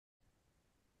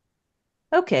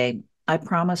Okay, I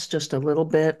promised just a little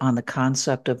bit on the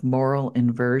concept of moral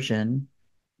inversion.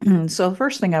 So, the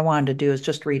first thing I wanted to do is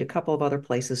just read a couple of other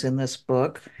places in this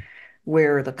book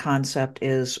where the concept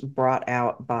is brought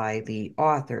out by the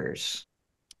authors.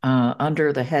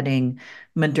 Under the heading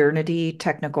Modernity,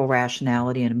 Technical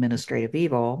Rationality, and Administrative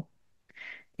Evil,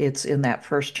 it's in that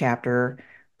first chapter.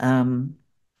 Um,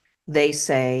 they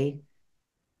say,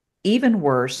 even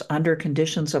worse, under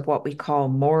conditions of what we call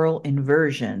moral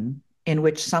inversion, in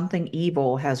which something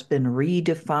evil has been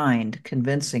redefined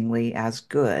convincingly as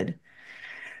good,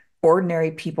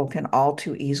 ordinary people can all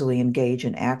too easily engage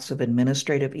in acts of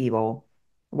administrative evil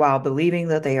while believing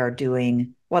that they are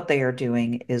doing what they are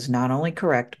doing is not only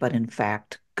correct, but in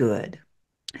fact good.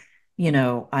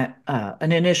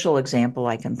 An initial example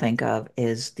I can think of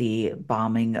is the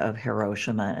bombing of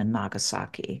Hiroshima and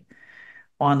Nagasaki.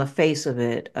 On the face of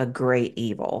it, a great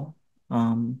evil,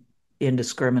 um,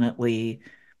 indiscriminately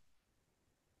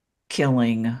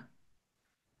killing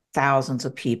thousands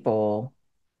of people,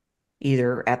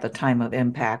 either at the time of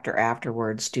impact or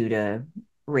afterwards due to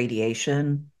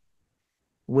radiation,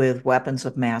 with weapons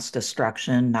of mass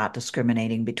destruction, not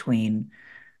discriminating between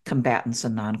combatants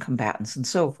and non-combatants and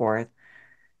so forth.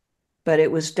 But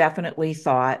it was definitely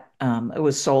thought, it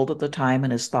was sold at the time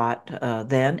and is thought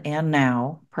then and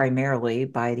now primarily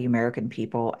by the American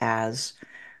people as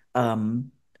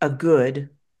um, a good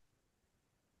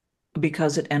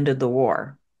because it ended the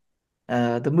war.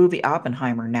 The movie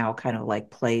Oppenheimer now kind of like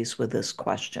plays with this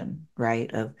question,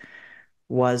 right? Of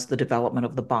was the development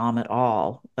of the bomb at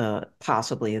all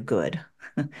possibly a good,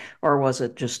 or was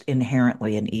it just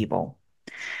inherently an evil?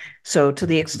 So, to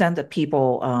the extent that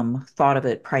people thought of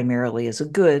it primarily as a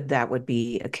good, that would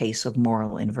be a case of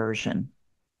moral inversion.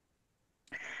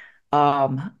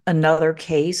 Another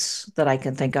case that I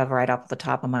can think of right off the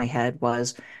top of my head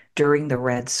was during the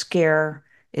Red Scare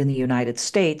in the United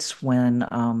States when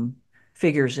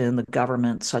figures in the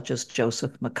government, such as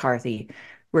Joseph McCarthy,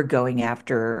 were going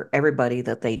after everybody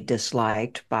that they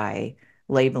disliked by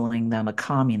labeling them a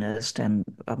communist and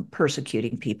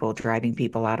persecuting people, driving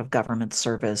people out of government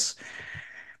service,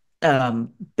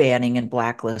 banning and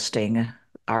blacklisting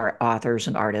our authors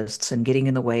and artists, and getting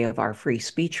in the way of our free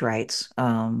speech rights.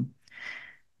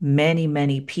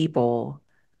 Many people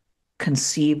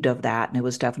conceived of that, and it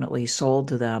was definitely sold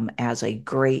to them as a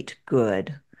great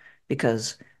good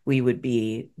because we would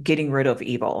be getting rid of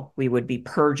evil. We would be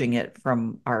purging it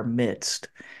from our midst.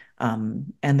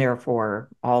 And therefore,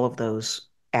 all of those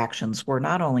actions were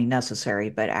not only necessary,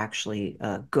 but actually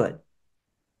good.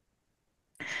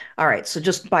 All right, so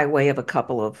just by way of a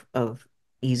couple of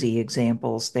easy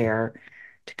examples there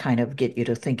to kind of get you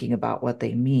to thinking about what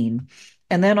they mean.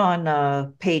 And then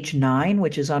on page 9,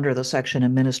 which is under the section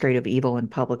Administrative Evil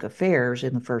and Public Affairs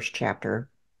in the first chapter,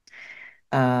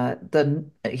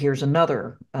 here's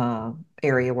another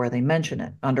area where they mention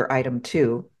it. Under item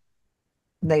 2,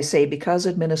 they say because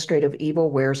administrative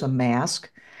evil wears a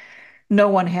mask, no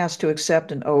one has to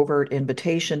accept an overt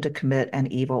invitation to commit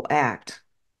an evil act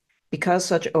because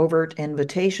such overt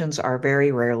invitations are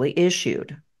very rarely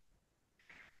issued.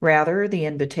 Rather, the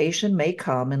invitation may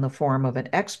come in the form of an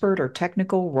expert or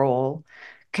technical role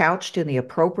couched in the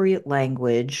appropriate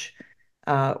language,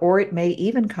 or it may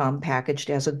even come packaged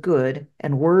as a good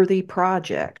and worthy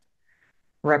project,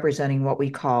 representing what we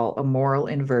call a moral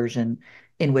inversion,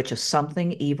 in which a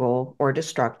something evil or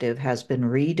destructive has been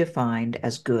redefined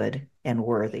as good and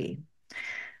worthy.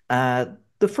 Uh,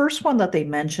 the first one that they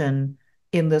mention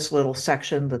in this little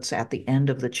section that's at the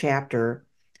end of the chapter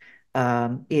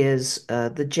is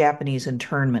the Japanese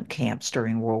internment camps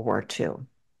during World War II.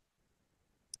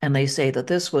 And they say that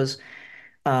this was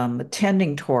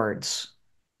tending towards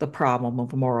the problem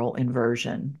of moral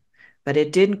inversion, but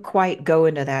it didn't quite go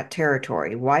into that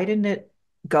territory. Why didn't it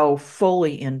go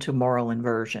fully into moral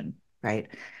inversion, right?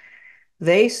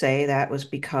 They say that was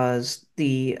because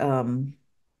the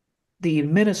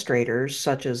administrators,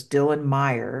 such as Dylan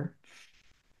Meyer,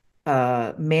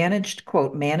 managed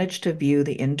to view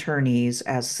the internees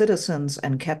as citizens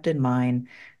and kept in mind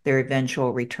their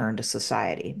eventual return to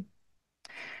society.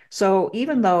 So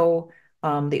even though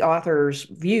the author's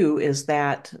view is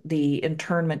that the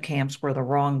internment camps were the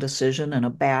wrong decision and a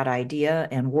bad idea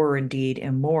and were indeed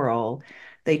immoral,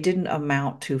 they didn't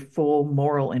amount to full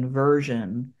moral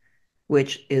inversion,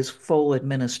 which is full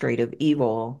administrative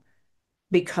evil,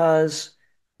 because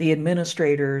the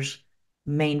administrators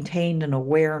maintained an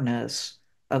awareness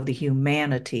of the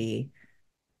humanity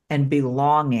and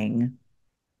belonging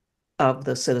of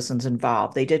the citizens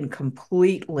involved. They didn't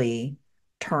completely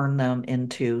turn them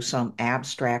into some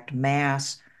abstract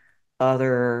mass,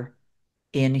 other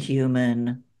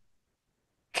inhuman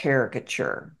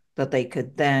caricature that they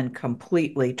could then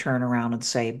completely turn around and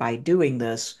say, by doing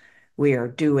this, we are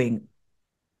doing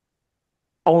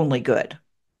only good.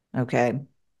 Okay.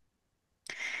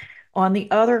 On the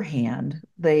other hand,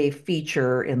 they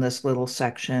feature in this little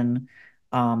section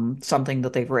something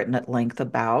that they've written at length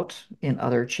about in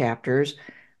other chapters,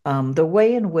 the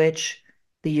way in which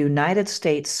the United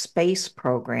States space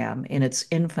program in its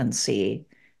infancy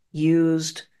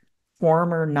used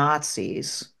former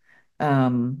Nazis,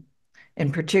 um,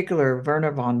 in particular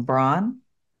Werner von Braun,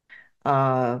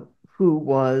 uh, who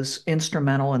was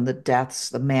instrumental in the deaths,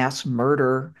 the mass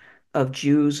murder of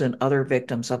Jews and other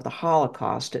victims of the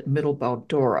Holocaust at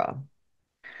Mittelbau-Dora,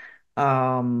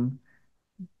 um,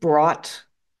 brought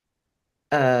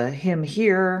him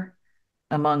here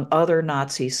among other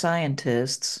Nazi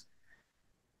scientists,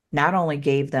 not only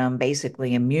gave them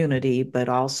basically immunity, but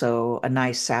also a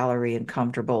nice salary and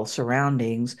comfortable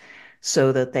surroundings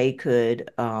so that they could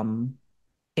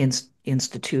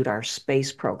institute our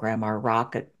space program, our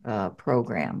rocket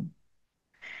program.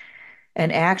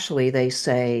 And actually, they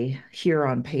say here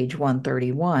on page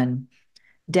 131,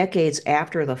 decades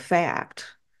after the fact,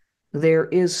 there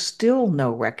is still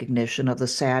no recognition of the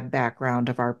sad background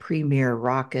of our premier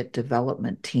rocket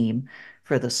development team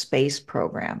for the space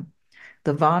program.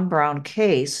 The von Braun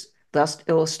case thus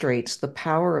illustrates the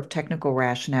power of technical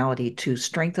rationality to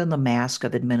strengthen the mask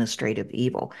of administrative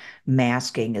evil.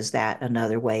 Masking is that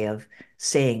another way of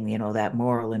saying, that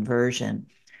moral inversion,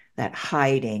 that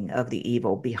hiding of the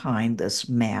evil behind this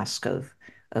mask of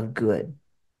good.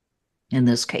 In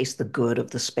this case, the good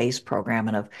of the space program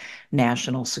and of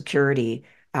national security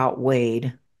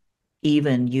outweighed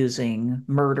even using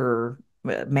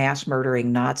mass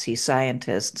murdering Nazi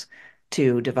scientists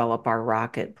to develop our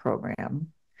rocket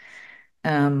program.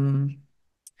 Um,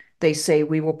 they say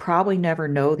we will probably never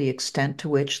know the extent to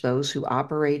which those who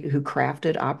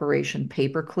crafted Operation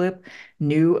Paperclip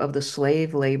knew of the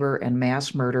slave labor and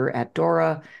mass murder at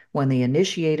Dora when they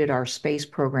initiated our space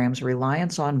program's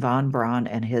reliance on von Braun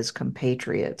and his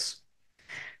compatriots.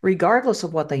 Regardless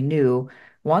of what they knew,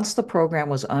 once the program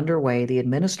was underway, the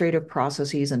administrative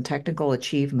processes and technical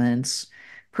achievements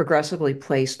progressively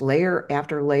placed layer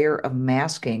after layer of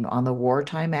masking on the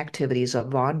wartime activities of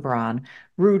von Braun,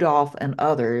 Rudolph, and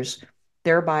others,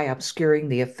 thereby obscuring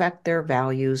the effect their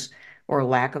values or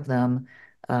lack of them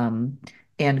um,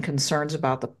 and concerns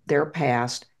about their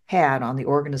past had on the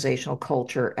organizational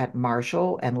culture at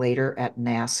Marshall and later at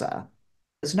NASA.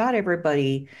 Because not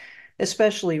everybody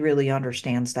especially really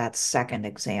understands that second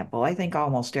example. I think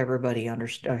almost everybody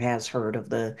has heard of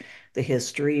the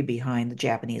history behind the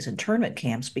Japanese internment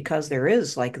camps because there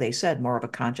is, like they said, more of a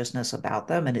consciousness about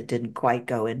them, and it didn't quite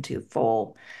go into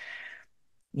full,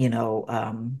 you know,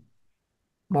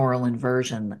 moral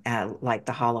inversion like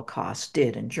the Holocaust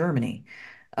did in Germany.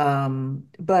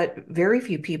 But very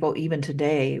few people, even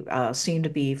today, seem to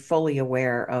be fully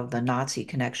aware of the Nazi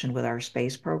connection with our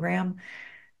space program.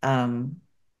 Um,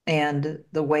 and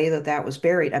the way that that was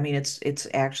buried, I mean, it's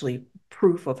actually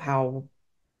proof of how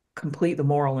complete the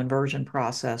moral inversion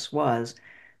process was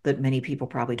that many people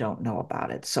probably don't know about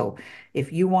it. So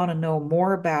if you want to know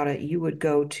more about it, you would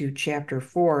go to chapter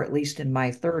 4, at least in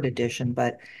my third edition,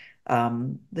 but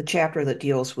the chapter that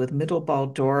deals with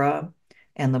Mittelbau-Dora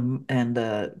and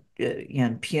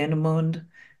Peenemünde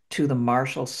to the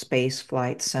Marshall Space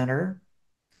Flight Center.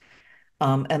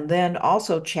 And then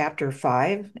also chapter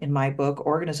 5 in my book,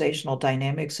 Organizational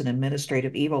Dynamics and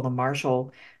Administrative Evil, the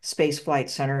Marshall Space Flight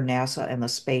Center, NASA, and the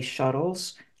Space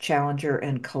Shuttles, Challenger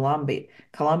and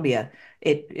Columbia.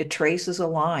 It traces a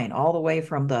line all the way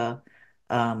from the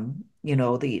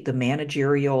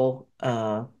managerial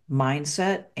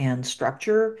mindset and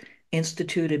structure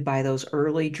instituted by those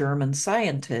early German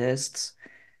scientists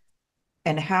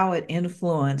and how it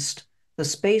influenced the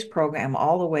space program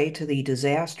all the way to the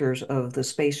disasters of the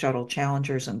Space Shuttle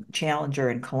Challenger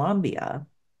and Columbia,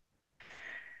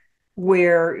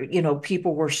 where,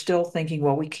 people were still thinking,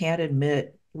 well, we can't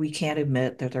admit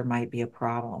that there might be a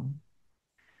problem.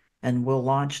 And we'll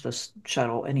launch the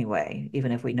shuttle anyway,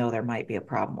 even if we know there might be a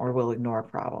problem, or we'll ignore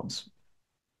problems.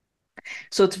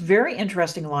 So it's a very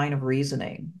interesting line of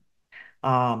reasoning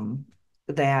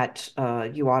that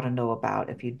you ought to know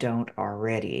about if you don't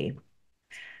already.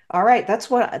 All right,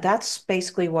 that's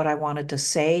basically what I wanted to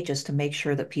say, just to make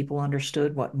sure that people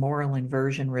understood what moral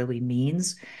inversion really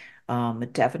means.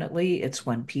 Definitely, it's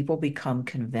when people become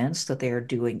convinced that they are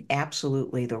doing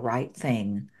absolutely the right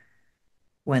thing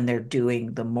when they're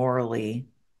doing the morally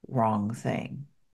wrong thing.